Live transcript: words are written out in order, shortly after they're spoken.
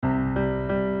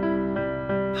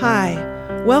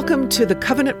Hi, welcome to the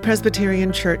Covenant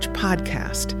Presbyterian Church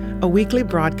podcast, a weekly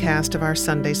broadcast of our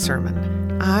Sunday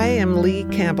sermon. I am Lee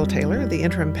Campbell-Taylor, the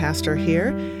interim pastor here,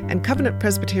 and Covenant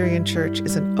Presbyterian Church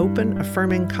is an open,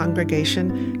 affirming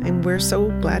congregation, and we're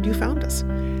so glad you found us.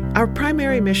 Our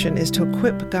primary mission is to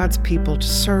equip God's people to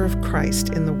serve Christ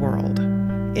in the world.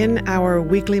 In our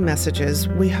weekly messages,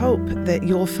 we hope that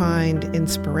you'll find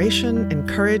inspiration,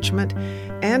 encouragement,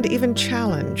 and even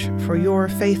challenge for your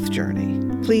faith journey.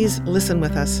 Please listen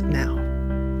with us now.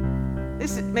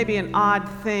 This may be an odd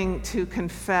thing to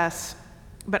confess,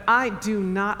 but I do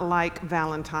not like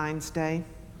Valentine's Day.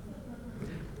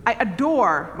 I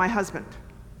adore my husband,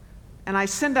 and I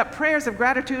send up prayers of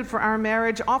gratitude for our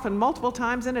marriage, often multiple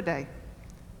times in a day.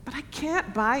 But I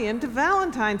can't buy into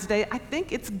Valentine's Day. I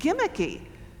think it's gimmicky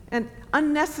and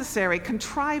unnecessary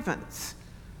contrivance.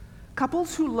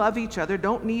 Couples who love each other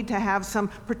don't need to have some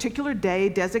particular day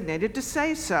designated to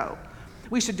say so.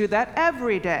 We should do that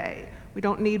every day. We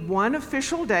don't need one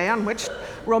official day on which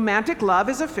romantic love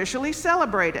is officially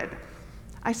celebrated.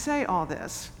 I say all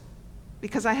this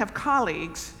because I have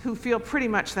colleagues who feel pretty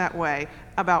much that way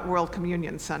about World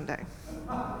Communion Sunday.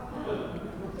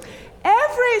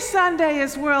 Every Sunday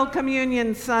is World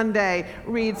Communion Sunday,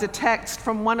 reads a text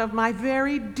from one of my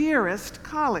very dearest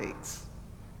colleagues.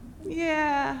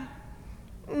 Yeah,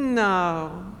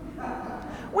 no.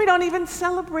 We don't even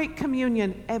celebrate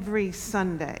communion every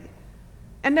Sunday.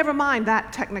 And never mind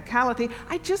that technicality,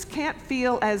 I just can't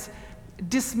feel as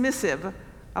dismissive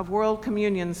of World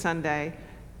Communion Sunday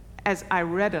as I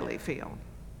readily feel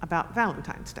about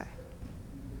Valentine's Day.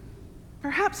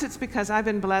 Perhaps it's because I've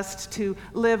been blessed to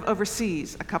live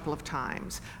overseas a couple of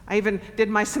times. I even did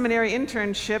my seminary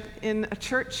internship in a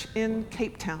church in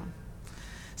Cape Town.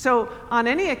 So on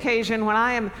any occasion when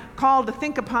I am called to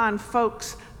think upon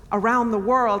folks around the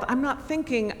world, I'm not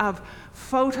thinking of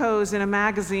photos in a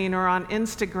magazine or on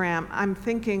Instagram. I'm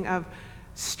thinking of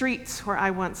streets where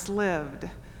I once lived,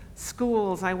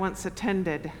 schools I once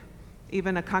attended,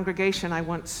 even a congregation I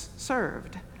once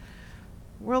served.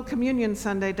 World Communion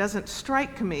Sunday doesn't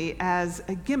strike me as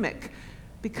a gimmick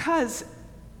because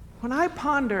when I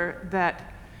ponder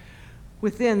that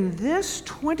within this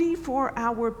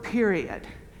 24-hour period,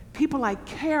 people I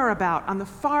care about on the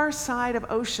far side of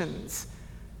oceans,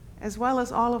 as well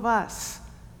as all of us,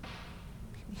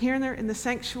 here in the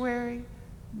sanctuary,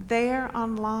 there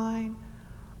online,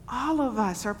 all of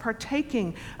us are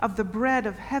partaking of the bread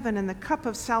of heaven and the cup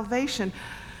of salvation.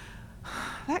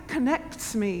 That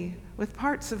connects me with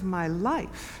parts of my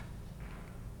life.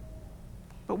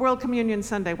 But World Communion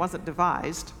Sunday wasn't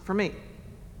devised for me,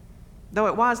 though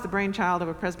it was the brainchild of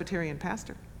a Presbyterian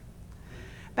pastor.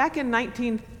 Back in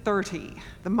 1930,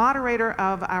 the moderator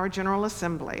of our General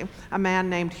Assembly, a man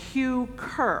named Hugh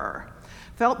Kerr,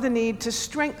 felt the need to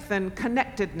strengthen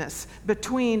connectedness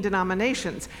between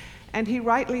denominations, and he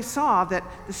rightly saw that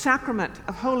the sacrament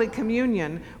of Holy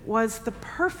Communion was the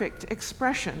perfect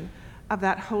expression of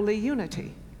that holy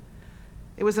unity.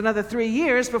 It was another 3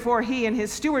 years before he and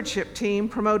his stewardship team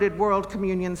promoted World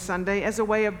Communion Sunday as a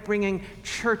way of bringing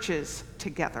churches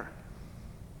together.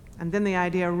 And then the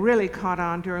idea really caught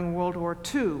on during World War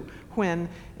II when,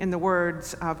 in the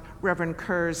words of Reverend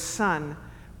Kerr's son,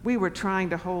 we were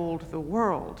trying to hold the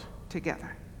world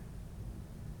together.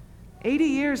 80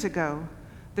 years ago,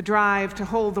 the drive to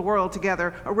hold the world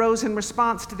together arose in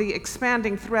response to the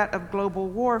expanding threat of global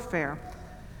warfare.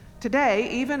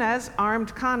 Today, even as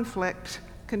armed conflict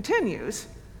continues,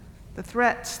 the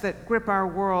threats that grip our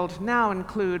world now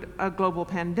include a global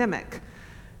pandemic,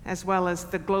 as well as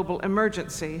the global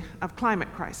emergency of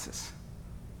climate crisis.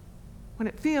 When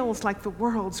it feels like the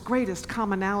world's greatest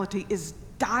commonality is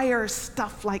dire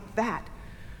stuff like that,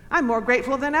 I'm more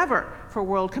grateful than ever for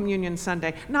World Communion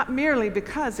Sunday, not merely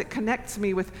because it connects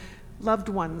me with loved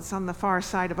ones on the far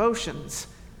side of oceans,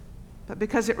 but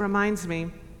because it reminds me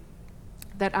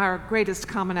that our greatest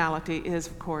commonality is,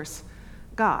 of course,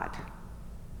 God.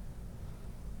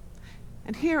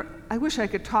 And here, I wish I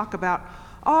could talk about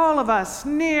all of us,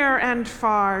 near and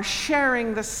far,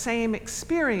 sharing the same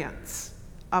experience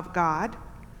of God.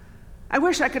 I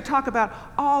wish I could talk about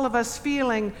all of us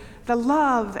feeling the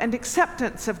love and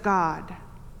acceptance of God,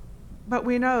 but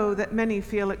we know that many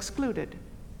feel excluded.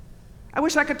 I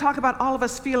wish I could talk about all of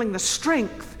us feeling the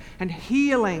strength and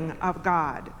healing of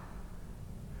God,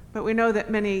 but we know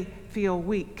that many feel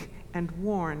weak and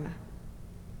worn.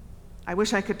 I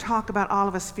wish I could talk about all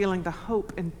of us feeling the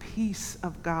hope and peace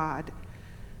of God,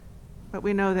 but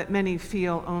we know that many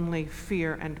feel only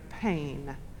fear and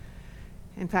pain.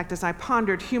 In fact, as I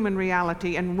pondered human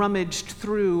reality and rummaged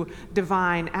through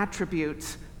divine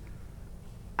attributes,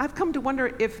 I've come to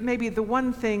wonder if maybe the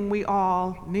one thing we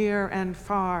all, near and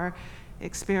far,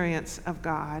 experience of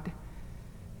God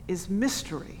is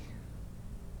mystery.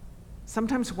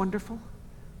 Sometimes wonderful,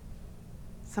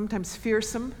 sometimes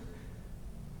fearsome.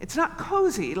 It's not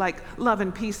cozy like love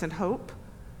and peace and hope,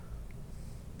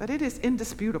 but it is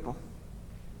indisputable.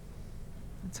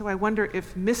 And so I wonder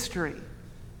if mystery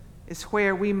is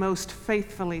where we most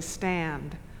faithfully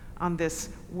stand on this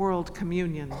World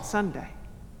Communion Sunday.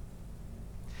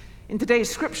 In today's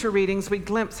scripture readings, we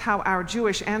glimpse how our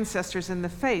Jewish ancestors in the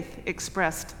faith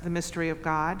expressed the mystery of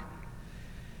God.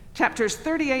 Chapters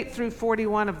 38 through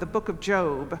 41 of the book of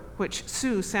Job, which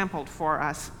Sue sampled for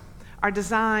us, are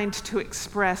designed to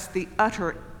express the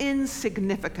utter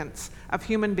insignificance of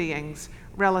human beings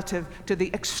relative to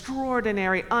the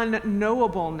extraordinary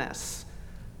unknowableness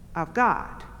of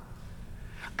God.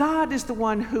 God is the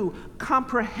one who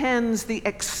comprehends the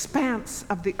expanse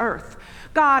of the earth.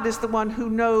 God is the one who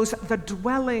knows the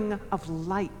dwelling of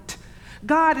light.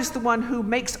 God is the one who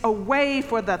makes a way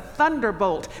for the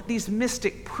thunderbolt. These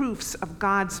mystic proofs of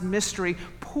God's mystery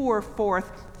pour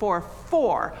forth for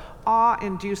 4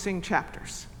 awe-inducing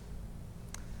chapters.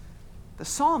 The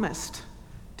psalmist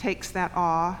takes that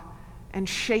awe and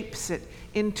shapes it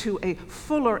into a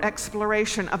fuller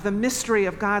exploration of the mystery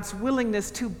of God's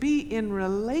willingness to be in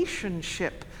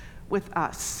relationship with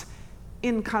us,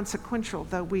 inconsequential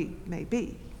though we may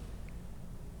be.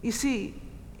 You see,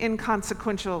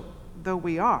 inconsequential though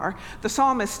we are, the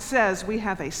psalmist says we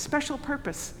have a special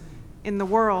purpose in the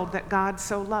world that God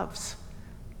so loves.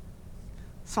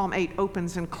 Psalm 8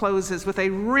 opens and closes with a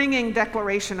ringing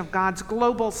declaration of God's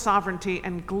global sovereignty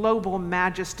and global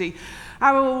majesty.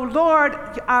 Our Lord,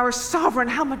 our sovereign,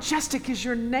 how majestic is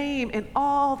your name in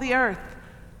all the earth,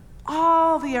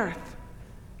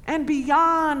 and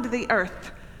beyond the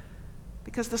earth.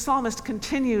 Because the psalmist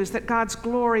continues that God's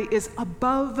glory is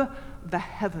above the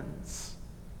heavens.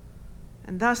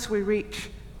 And thus we reach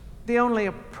the only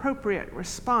appropriate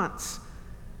response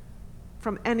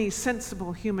from any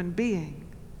sensible human being.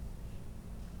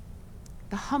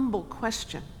 The humble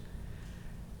question,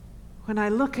 when I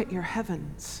look at your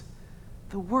heavens,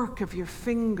 the work of your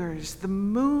fingers, the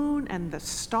moon and the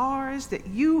stars that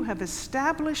you have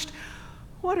established,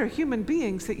 what are human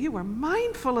beings that you are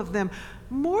mindful of them,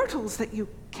 mortals that you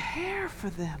care for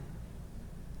them?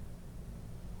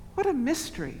 What a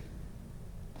mystery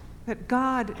that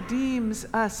God deems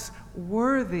us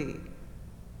worthy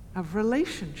of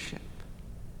relationship.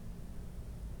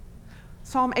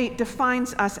 Psalm 8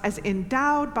 defines us as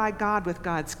endowed by God with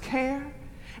God's care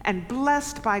and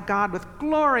blessed by God with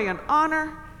glory and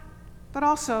honor, but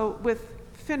also with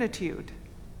finitude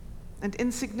and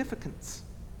insignificance.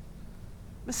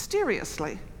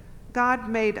 Mysteriously, God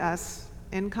made us,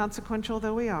 inconsequential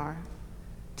though we are,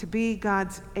 to be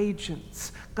God's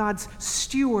agents, God's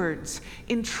stewards,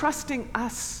 entrusting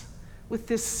us with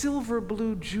this silver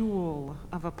blue jewel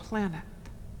of a planet.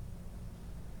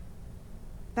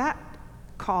 That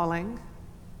calling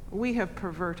we have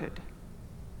perverted,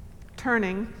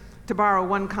 turning, to borrow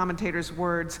one commentator's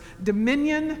words,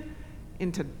 dominion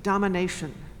into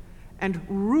domination and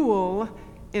rule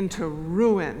into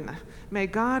ruin. May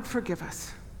God forgive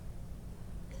us.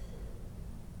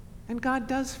 And God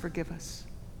does forgive us.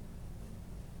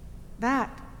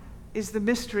 That is the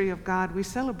mystery of God we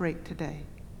celebrate today.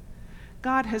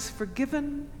 God has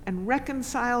forgiven and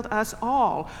reconciled us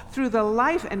all through the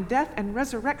life and death and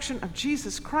resurrection of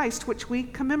Jesus Christ, which we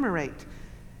commemorate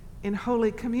in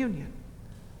Holy Communion.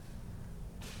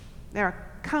 There are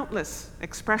countless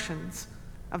expressions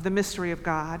of the mystery of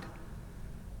God.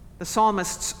 The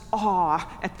psalmist's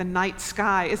awe at the night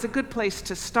sky is a good place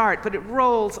to start, but it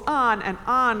rolls on and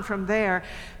on from there,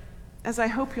 as I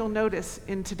hope you'll notice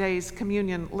in today's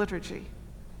communion liturgy.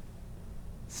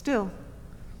 Still,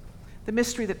 the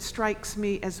mystery that strikes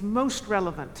me as most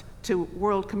relevant to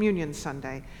World Communion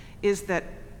Sunday is that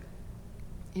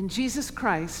in Jesus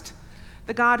Christ,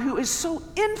 the God who is so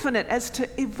infinite as to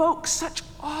evoke such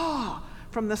awe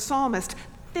from the psalmist,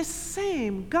 this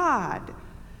same God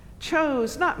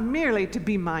chose not merely to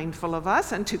be mindful of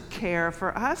us and to care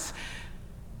for us,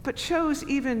 but chose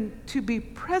even to be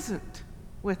present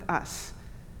with us,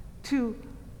 to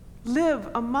live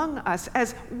among us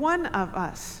as one of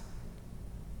us,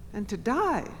 and to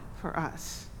die for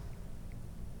us.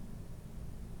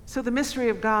 So the mystery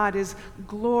of God is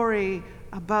glory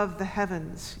above the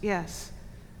heavens, yes,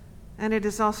 and it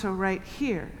is also right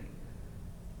here.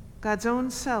 God's own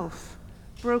self,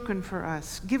 broken for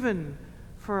us, given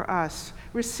for us,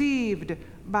 received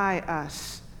by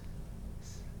us,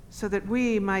 so that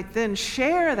we might then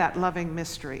share that loving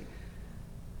mystery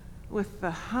with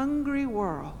the hungry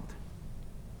world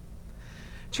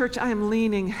Church, I am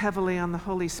leaning heavily on the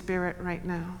Holy Spirit right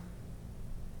now,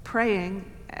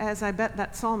 praying, as I bet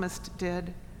that psalmist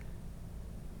did,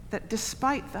 that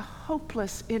despite the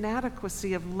hopeless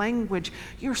inadequacy of language,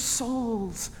 your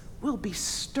souls will be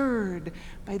stirred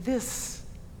by this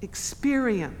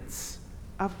experience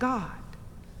of God.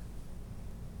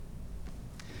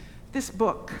 This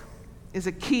book is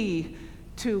a key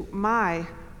to my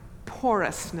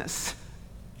porousness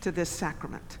to this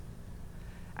sacrament.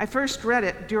 I first read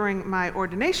it during my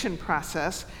ordination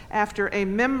process after a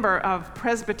member of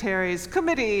Presbytery's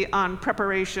Committee on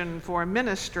Preparation for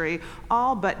Ministry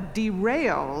all but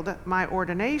derailed my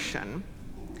ordination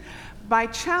by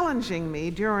challenging me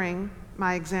during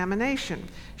my examination.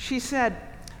 She said,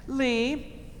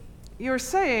 "Lee, you're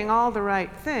saying all the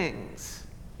right things.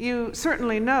 You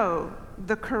certainly know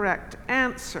the correct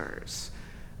answers,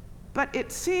 but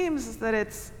it seems that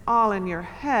it's all in your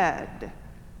head.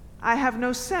 I have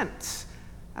no sense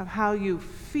of how you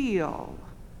feel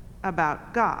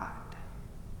about God."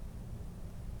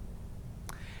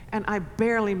 And I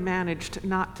barely managed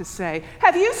not to say,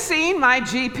 "Have you seen my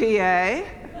GPA?"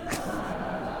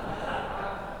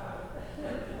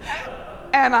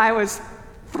 And I was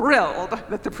thrilled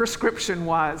that the prescription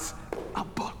was a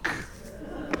book.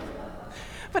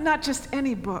 But not just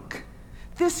any book.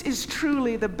 This is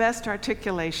truly the best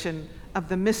articulation of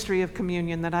the mystery of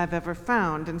communion that I've ever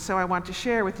found. And so I want to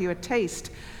share with you a taste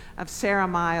of Sarah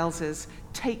Miles's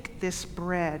Take This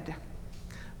Bread.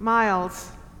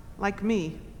 Miles, like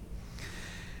me,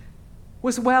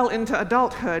 was well into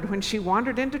adulthood when she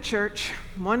wandered into church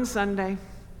one Sunday,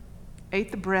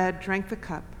 ate the bread, drank the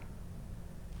cup,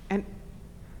 and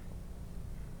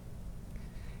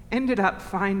ended up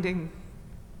finding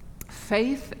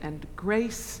faith and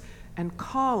grace and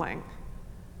calling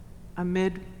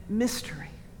amid mystery.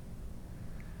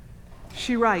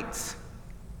 She writes,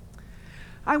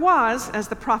 "I was, as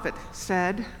the prophet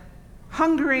said,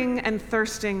 hungering and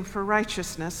thirsting for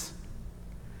righteousness.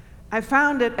 I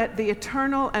found it at the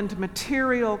eternal and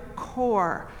material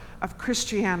core of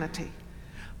Christianity.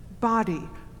 Body,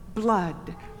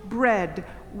 blood, bread,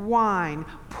 wine,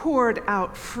 poured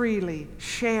out freely,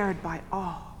 shared by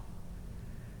all.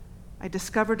 I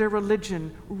discovered a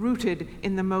religion rooted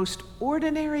in the most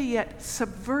ordinary yet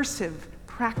subversive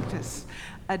practice,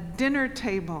 a dinner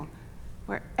table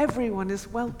where everyone is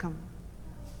welcome.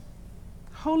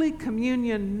 Holy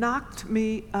Communion knocked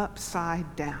me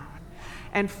upside down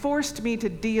and forced me to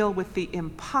deal with the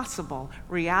impossible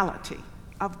reality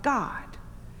of God.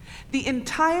 The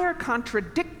entire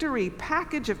contradictory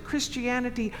package of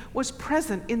Christianity was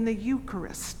present in the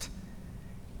Eucharist.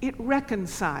 It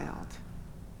reconciled,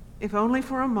 if only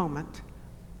for a moment,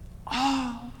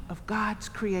 all of God's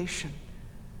creation,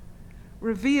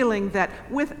 revealing that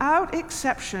without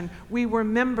exception, we were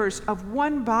members of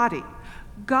one body,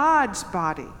 God's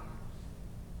body,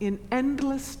 in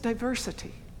endless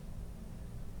diversity.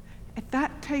 At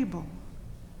that table,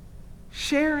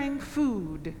 sharing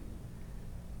food,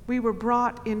 we were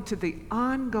brought into the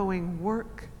ongoing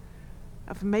work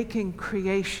of making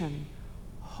creation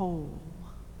whole."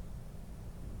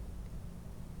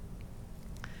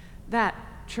 That,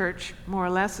 church, more or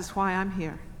less, is why I'm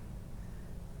here.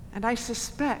 And I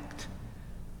suspect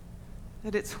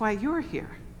that it's why you're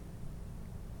here.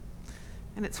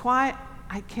 And it's why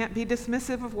I can't be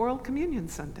dismissive of World Communion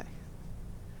Sunday.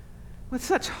 With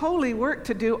such holy work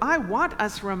to do, I want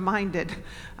us reminded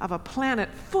of a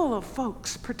planet full of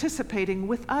folks participating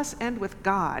with us and with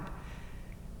God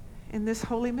in this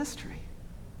holy mystery.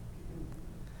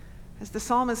 As the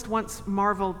psalmist once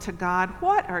marveled to God,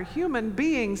 "What are human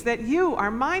beings that you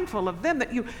are mindful of them,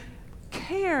 that you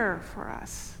care for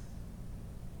us?"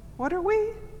 What are we?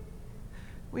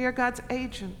 We are God's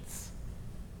agents,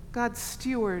 God's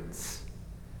stewards,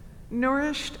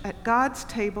 nourished at God's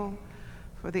table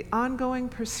for the ongoing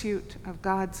pursuit of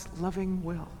God's loving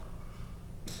will.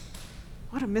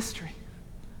 What a mystery,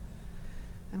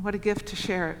 and what a gift to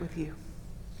share it with you.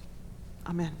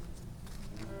 Amen.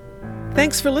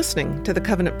 Thanks for listening to the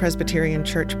Covenant Presbyterian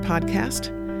Church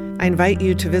podcast. I invite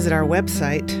you to visit our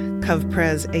website,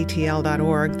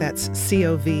 covpresatl.org. That's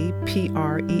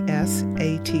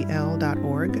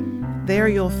covpresatl.org. There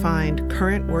you'll find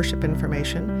current worship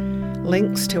information,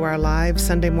 links to our live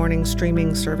Sunday morning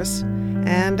streaming service,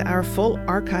 and our full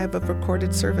archive of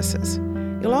recorded services.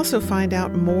 You'll also find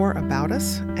out more about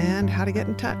us and how to get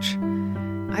in touch.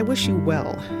 I wish you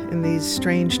well in these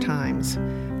strange times.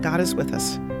 God is with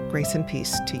us. Grace and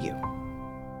peace to you.